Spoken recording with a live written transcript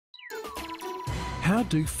How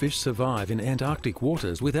do fish survive in Antarctic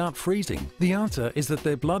waters without freezing? The answer is that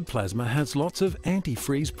their blood plasma has lots of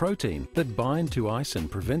antifreeze protein that bind to ice and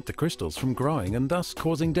prevent the crystals from growing and thus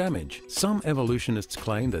causing damage. Some evolutionists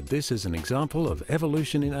claim that this is an example of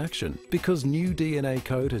evolution in action because new DNA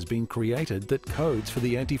code has been created that codes for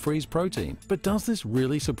the antifreeze protein. But does this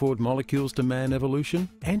really support molecules to man evolution?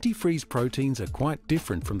 Antifreeze proteins are quite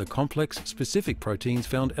different from the complex specific proteins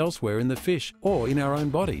found elsewhere in the fish or in our own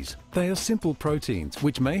bodies. They are simple proteins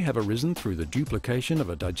which may have arisen through the duplication of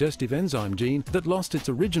a digestive enzyme gene that lost its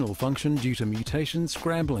original function due to mutations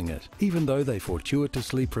scrambling it. Even though they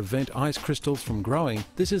fortuitously prevent ice crystals from growing,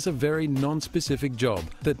 this is a very non-specific job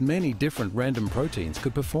that many different random proteins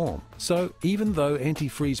could perform. So, even though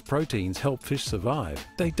antifreeze proteins help fish survive,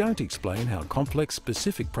 they don't explain how complex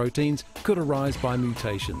specific proteins could arise by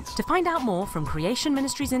mutations. To find out more from Creation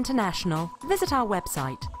Ministries International, visit our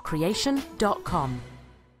website, creation.com.